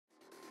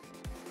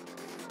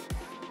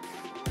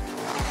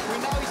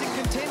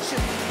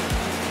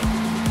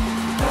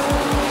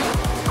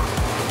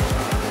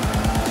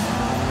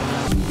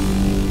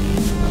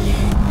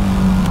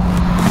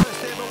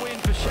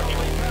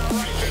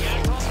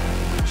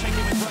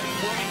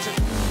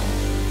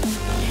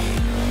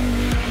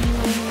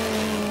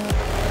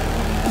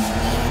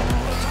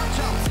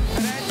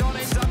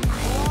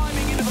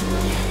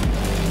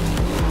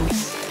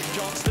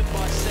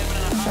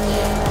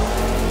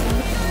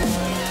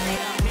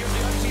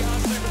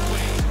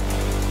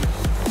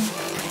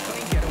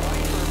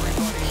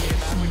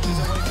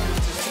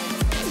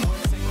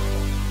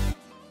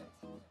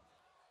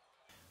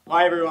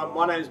Hi everyone,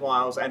 my name is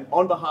Myles, and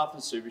on behalf of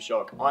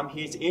Supashock, I'm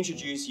here to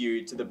introduce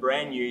you to the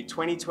brand new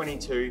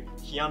 2022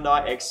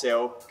 Hyundai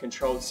Excel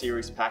Controlled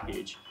Series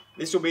Package.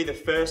 This will be the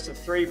first of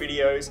 3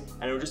 videos,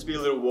 and it'll just be a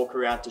little walk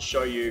around to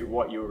show you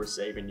what you'll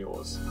receive in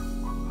yours.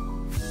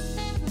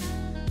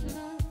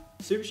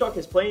 Supashock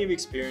has plenty of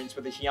experience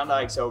with the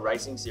Hyundai Excel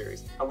Racing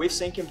Series, and we've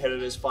seen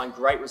competitors find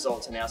great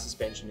results in our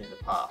suspension in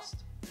the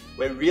past.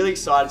 We're really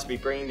excited to be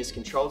bringing this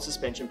controlled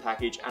suspension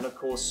package and of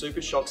course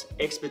Supashock's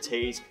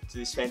expertise to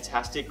this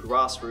fantastic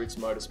grassroots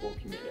motorsport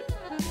community.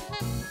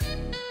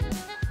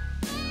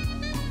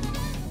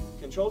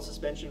 Controlled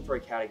suspension for a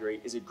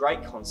category is a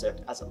great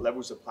concept as it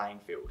levels the playing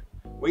field.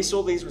 We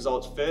saw these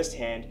results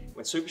firsthand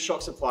when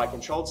Supashock supplied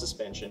controlled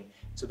suspension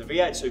to the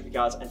V8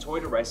 Supercars and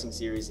Toyota Racing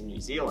Series in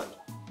New Zealand.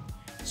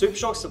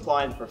 Supashock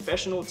supplying the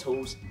professional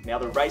tools, now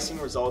the racing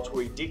results will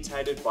be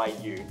dictated by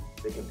you,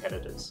 the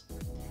competitors.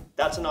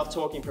 That's enough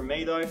talking from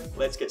me though,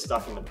 let's get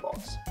stuck in the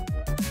box.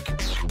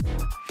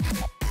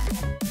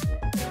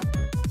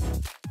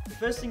 The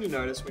first thing you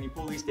notice when you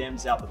pull these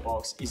dampers out the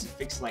box is a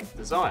fixed length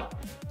design.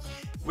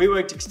 We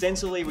worked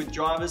extensively with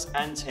drivers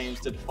and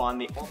teams to define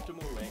the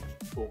optimal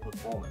length for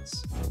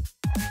performance.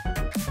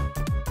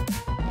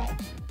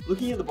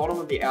 Looking at the bottom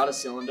of the outer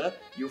cylinder,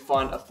 you'll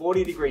find a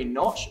 40-degree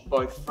notch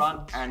both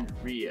front and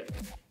rear.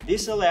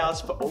 This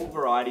allows for all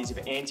varieties of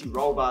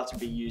anti-roll bar to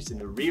be used in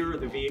the rear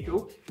of the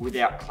vehicle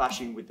without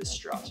clashing with the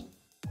strut.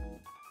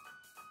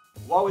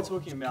 While we're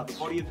talking about the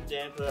body of the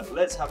damper,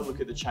 let's have a look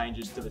at the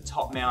changes to the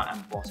top mount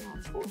and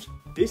bottom foot.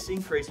 This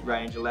increased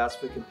range allows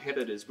for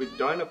competitors with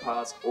donor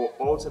parts or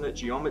alternate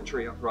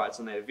geometry uprights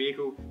on their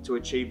vehicle to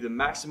achieve the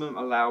maximum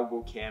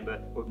allowable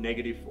camber of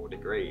 -4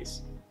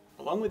 degrees.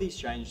 Along with these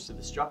changes to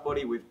the strut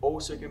body, we've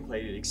also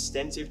completed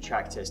extensive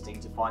track testing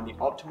to find the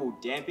optimal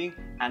damping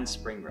and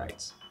spring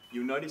rates.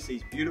 You'll notice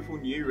these beautiful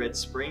new red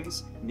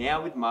springs,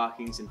 now with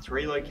markings in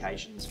 3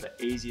 locations for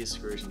easier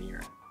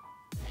scrutineering.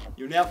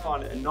 You'll now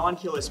find a 9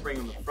 kilo spring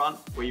on the front,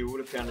 where you would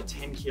have found a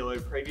 10 kilo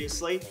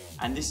previously,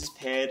 and this is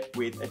paired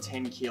with a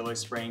 10 kilo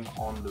spring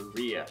on the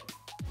rear.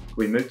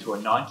 We moved to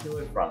a 9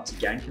 kilo front to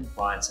gain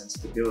compliance and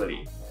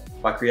stability.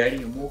 By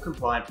creating a more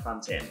compliant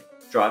front end,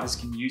 drivers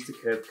can use the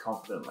curb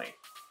confidently.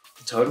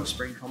 The total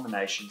spring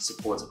combination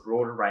supports a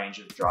broader range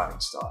of driving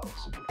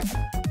styles.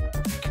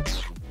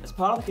 As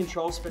part of the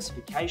control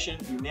specification,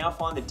 you'll now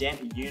find the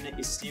damper unit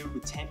is sealed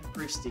with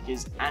tamper-proof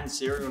stickers and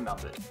serial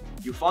numbered.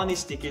 You'll find these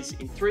stickers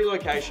in 3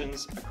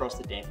 locations across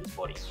the damper's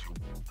body.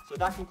 So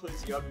that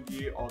concludes the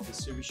overview of the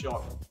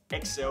Supashock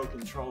Excel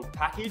Controlled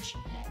Package.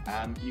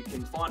 You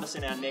can find us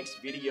in our next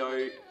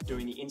video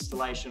doing the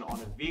installation on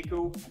a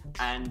vehicle,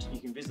 and you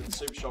can visit the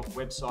Supashock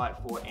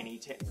website for any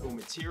technical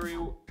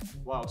material,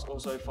 whilst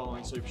also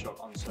following Supashock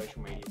on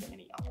social media for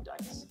any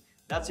updates.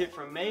 That's it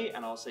from me,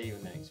 and I'll see you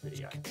in the next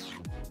video.